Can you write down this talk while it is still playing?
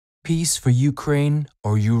peace for Ukraine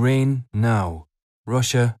or you reign now.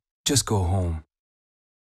 Russia, just go home.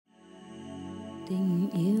 Tình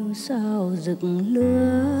yêu sao rực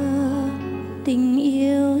lửa, tình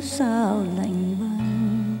yêu sao lạnh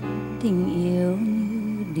băng, tình yêu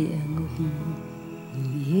như địa ngục,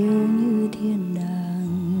 tình yêu như thiên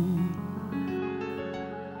đàng.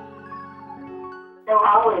 So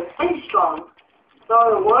always stay strong. So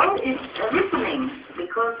the world is listening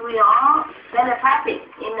because we are telepathic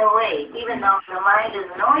in a way, even though the mind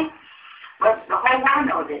doesn't know it, but the whole world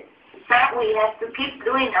knows it. So we have to keep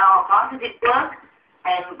doing our positive work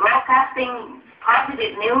and broadcasting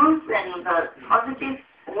positive news and the positive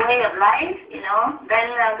way of life, then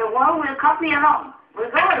the world will copy along.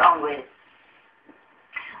 We'll go along with it.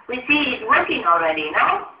 We see it working already,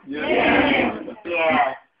 no? Yes.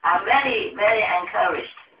 Yes. I'm very, very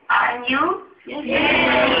encouraged. Aren't you?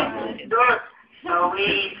 Yes. Good. So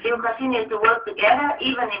we still continue to work together,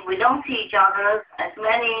 even if we don't see each other as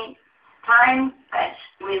many times as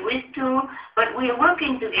we wish to, but we're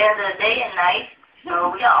working together day and night,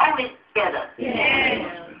 so we are always together. Yes.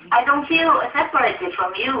 I don't feel separated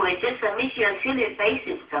from you, I just miss your silly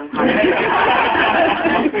faces sometimes.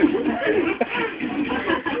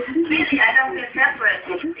 Really, I don't feel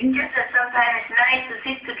separated. It's just that sometimes it's nice to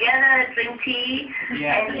sit together, drink tea,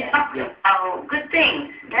 and talk about good things.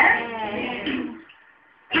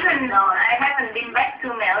 Even though I haven't been back to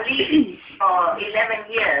Melody for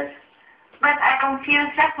 11 years, but I don't feel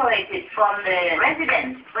separated from the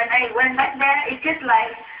residents. When I went back there, it's just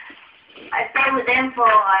like I stayed with them for,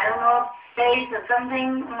 days or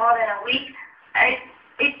something, more than a week.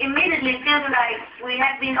 It immediately feels like we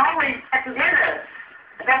have been always together,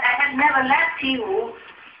 that I have never left you.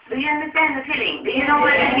 Do you understand the feeling? Do you know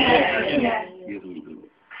what I mean? Yes.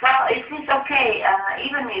 So it's okay.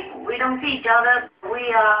 Even if we don't see each other,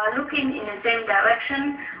 we are looking in the same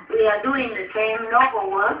direction. We are doing the same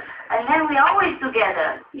noble work, and then we're always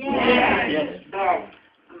together. Yes.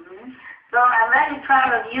 So I'm very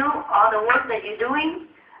proud of you, all the work that you're doing.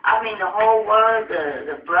 I mean, the whole world,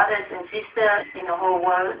 the brothers and sisters in the whole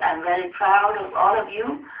world. I'm very proud of all of you,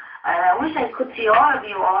 and I wish I could see all of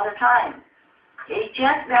you all the time. It's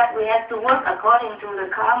just that we have to work according to the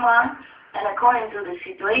karma and according to the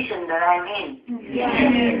situation that I'm in.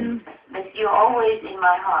 Yes. But you're always in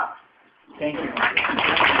my heart. Thank you.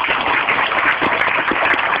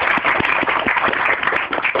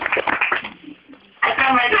 I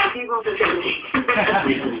tell my people to do this.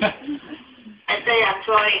 I say, I'm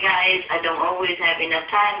sorry guys, I don't always have enough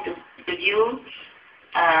time to with you,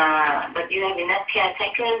 but you have enough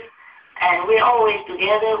caretakers, and we're always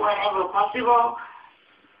together whenever possible,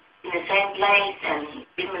 in the same place, and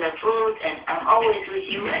similar food, and I'm always with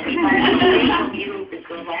you, and if I'm away from you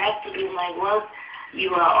because I have to do my work,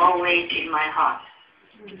 you are always in my heart.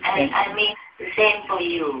 And I mean the same for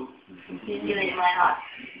you. You're in my heart.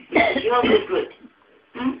 You're good.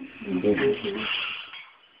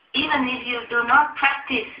 Even if you do not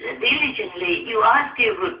practice diligently, you are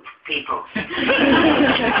still good people.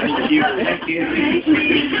 Thank you.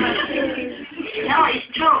 No, it's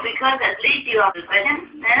true, because at least you are present.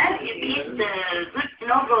 You keep the good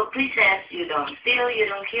noble precepts. You don't steal, you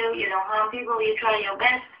don't kill, you don't harm people, you try your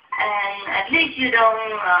best. And at least you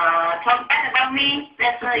don't talk bad about me.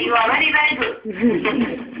 That's you are already very good.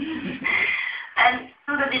 And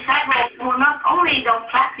to the disciples who not only don't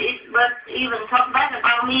practice, but even talk bad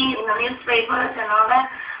about me in the newspapers and all that,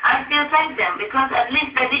 I still thank them, because at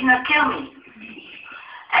least they did not kill me.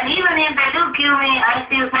 And even if they do kill me, I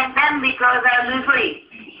still thank them, because I'll be free.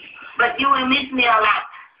 But you will miss me a lot.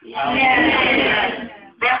 Yes.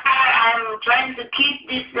 Therefore, I'm trying to keep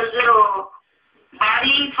this little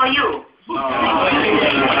body for you.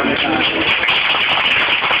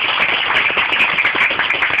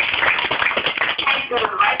 The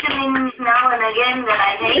vitamins now and again that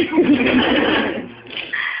I take.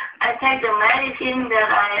 I take the medicine that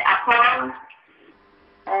I abhor,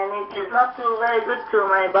 and it is not so very good to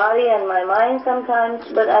my body and my mind sometimes,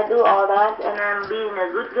 but I do all that, and I'm being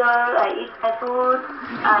a good girl. I eat my food,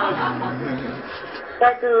 I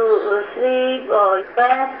try to sleep or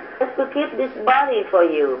rest, just to keep this body for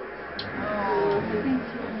you.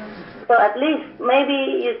 So at least maybe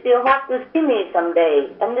you still hope to see me someday.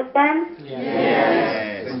 Understand?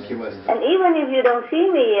 Yes. Thank you. And even if you don't see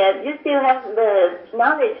me yet, you still have the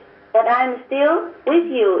knowledge that I'm still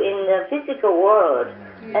with you in the physical world.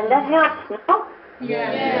 And that helps, no?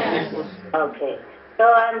 Yes. Okay.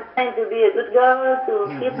 So I'm trying to be a good girl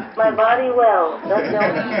to keep my body well. That's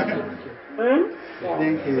all.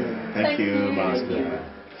 Thank you. Thank you, Master.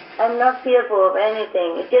 I'm not fearful of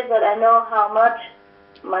anything. It's just that I know how much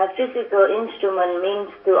my physical instrument means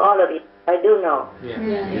to all of you. I do know.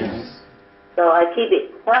 Yes. So I keep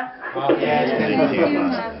it. Huh? Oh, yes, thank you,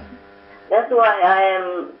 Master. That's why I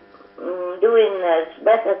am doing as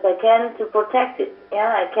best as I can to protect it.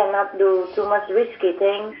 Yeah, I cannot do too much risky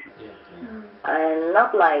things. And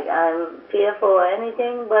not like I'm fearful or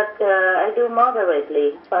anything, but I do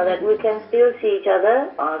moderately so that we can still see each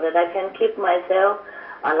other, or that I can keep myself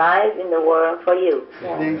alive in the world for you.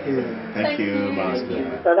 Yeah. Thank you. Thank you,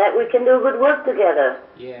 Master. So that we can do good work together.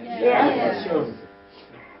 Yeah. Yeah. Sure.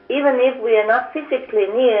 Even if we are not physically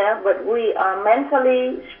near, but we are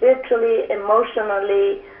mentally, spiritually,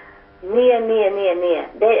 emotionally near,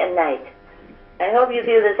 day and night. I hope you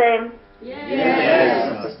feel the same.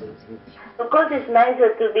 Yes, Master. Of course, it's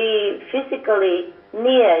nicer to be physically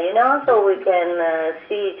near, you know, so we can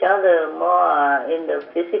see each other more in the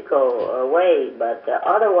physical way. But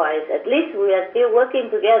otherwise, at least we are still working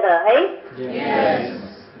together, hey? Yes.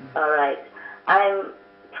 All right. I'm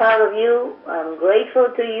proud of you. I'm grateful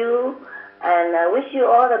to you. And I wish you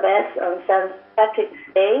all the best on St. Patrick's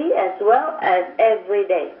Day as well as every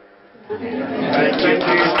day. Thank you.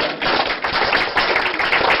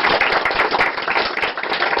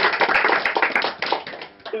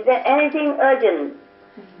 Is there anything urgent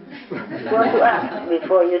you want to ask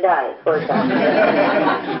before you die, for example?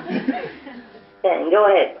 Then go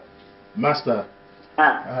ahead. Master,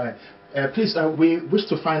 Ah. please, we wish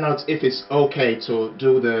to find out if it's okay to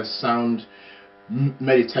do the sound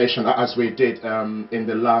meditation as we did in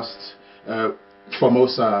the last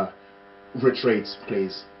Formosa retreat,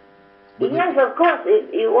 please. Yes, of course,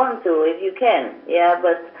 if you want to, if you can. Yeah,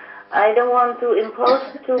 but I don't want to impose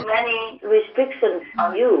too many restrictions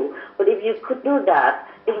on you. But if you could do that,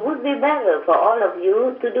 it would be better for all of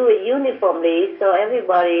you to do it uniformly so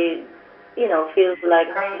everybody, you know, feels like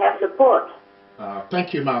they have support.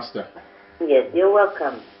 Thank you, Master. Yes, you're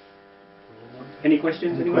welcome. Any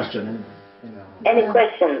questions? Any question? Any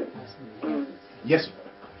questions? Yes.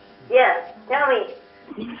 Yes, tell me.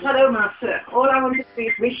 Hello, Master. All I want to do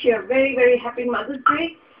is wish you a very, very happy Mother's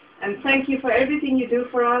Day, and thank you for everything you do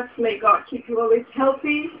for us. May God keep you always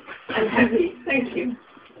healthy and happy. Thank you.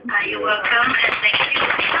 You're welcome, and thank you.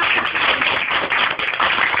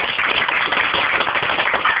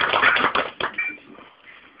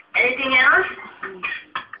 Anything else?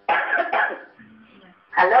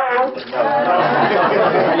 Hello?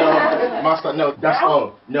 No, Master, no, that's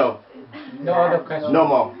all. No. No other questions. No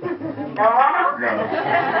more. No more?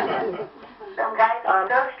 No. Some guys are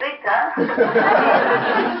so strict, huh?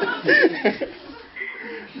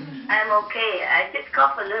 I'm okay. I just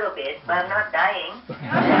cough a little bit, but I'm not dying.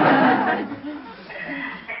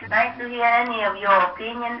 It's nice to hear any of your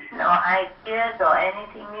opinions or ideas or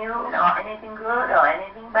anything new or anything good or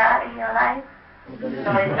anything bad in your life. So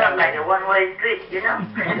it's not like a one-way street, you know.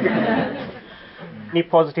 Any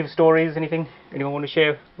positive stories, anything anyone want to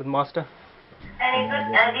share with Master? Any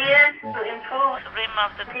good ideas to improve the rim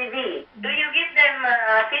of the TV? Do you give them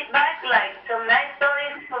feedback, like some nice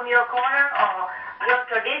stories from your corner or your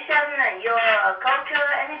tradition, your culture,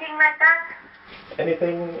 anything like that?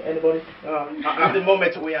 Anything, anybody? At the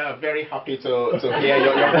moment, we are very happy to hear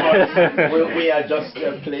your voice. We are just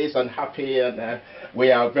pleased and happy, and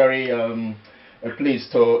we are very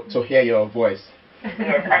pleased to hear your voice.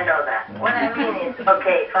 Yes, I know that. What I mean is,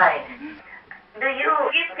 okay, fine. Do you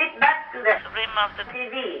give feedback to the rim of the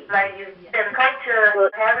TV, like you the culture,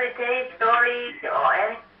 heritage, stories, or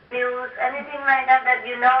any news, anything like that that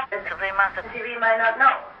you know that the rim of the TV might not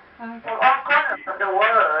know? From all corners of the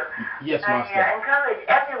world. Yes, Master. I encourage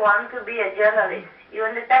everyone to be a journalist. You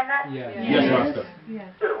understand that? Yeah. Yes, Master.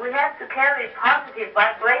 We have to carry positive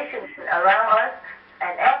vibrations around us,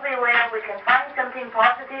 and everywhere we can find something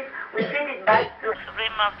positive, we feed it back to the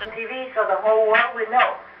rim of the TV so the whole world will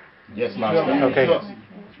know. Yes, Master. Okay.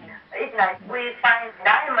 It's like we find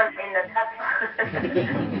diamonds in the tap.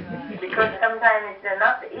 Because sometimes it's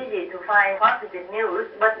not easy to find positive news,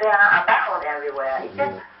 but they are abound everywhere. It's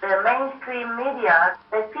just the mainstream media,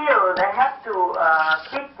 they feel they have to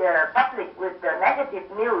keep the public with the negative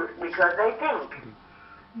news because they think,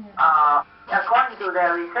 according to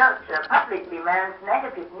their research, the public demands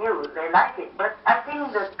negative news. They like it, but I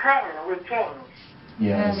think the trend will change.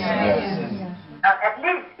 Yes. At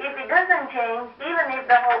least if it doesn't change, even if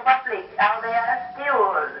the whole public out there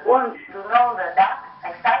still wants to know the dark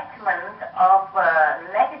excitement of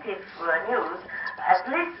negative news, at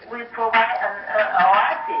least we provide an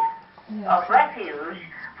oasis of refuge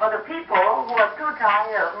for the people who are too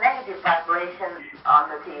tired of negative vibrations on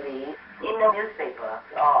the TV, in the newspaper,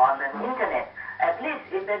 or on the internet. At least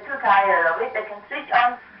if they're too tired of it, they can switch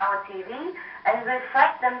on our TV and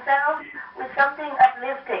refresh themselves with something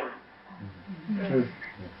uplifting.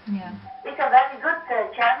 Yeah. It's a very good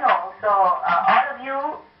channel, so all of you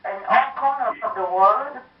in all corners of the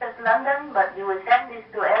world, not just London, but you will send this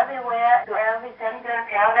to everywhere, to every center,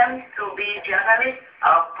 tell them to be journalists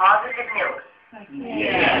of positive news.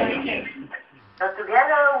 Yes. So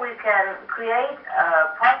together we can create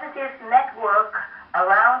a positive network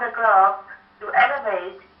around the globe to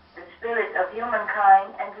elevate the spirit of humankind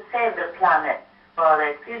and to save the planet for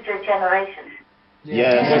the future generations.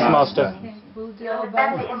 Yes, Yes, Master. You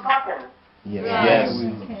understand the importance? Yes.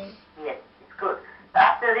 Yes, it's good.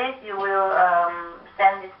 After this, you will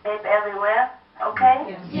send this tape everywhere,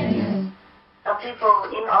 okay? Yes. So people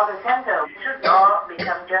in all the centers should all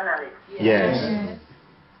become journalists. Yes.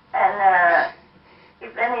 And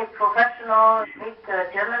if any professional need a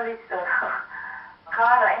journalist or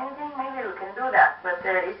car or anything, maybe we can do that. But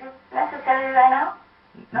is it necessary right now?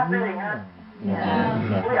 Not really, huh?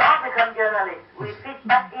 Yeah. We all become journalists. We feed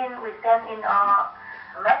back in, we send in our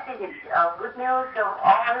messages of good news from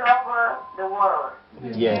all over the world.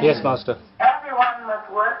 Yes. Yes, Master. Everyone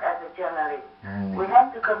must work as a journalist. We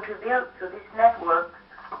have to contribute to this network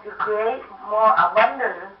to create more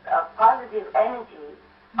abundance of positive energy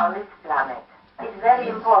on this planet. It's very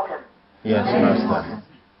important. Yes, Master.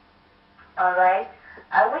 All right.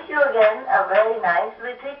 I wish you again a very nice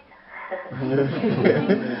retreat.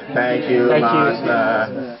 Thank you, Thank you.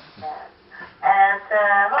 Master. And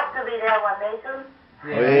hope to be there one day soon.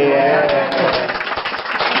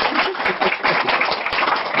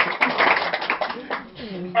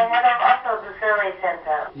 And hello also to Survey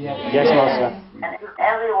Center. Yes, Master. And to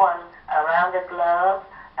everyone around the globe,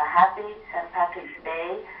 a happy St. Patrick's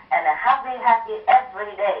Day and a happy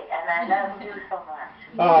every day. And I love you so much.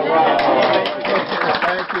 All right.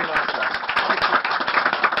 Thank you, Master.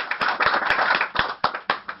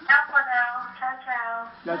 Ciao for now. Ciao, ciao.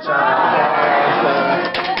 Ciao.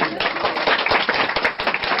 Love.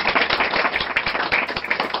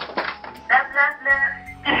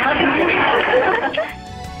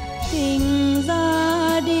 Tình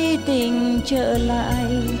ra đi tình trở lại,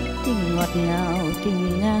 tình ngọt ngào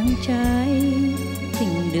tình ngang trái,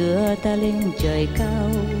 tình đưa ta lên trời cao,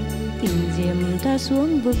 tình diệm ta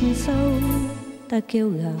xuống vực sâu. Ta kêu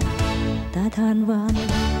gào, ta than van,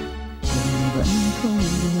 tình vẫn không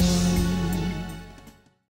buồn.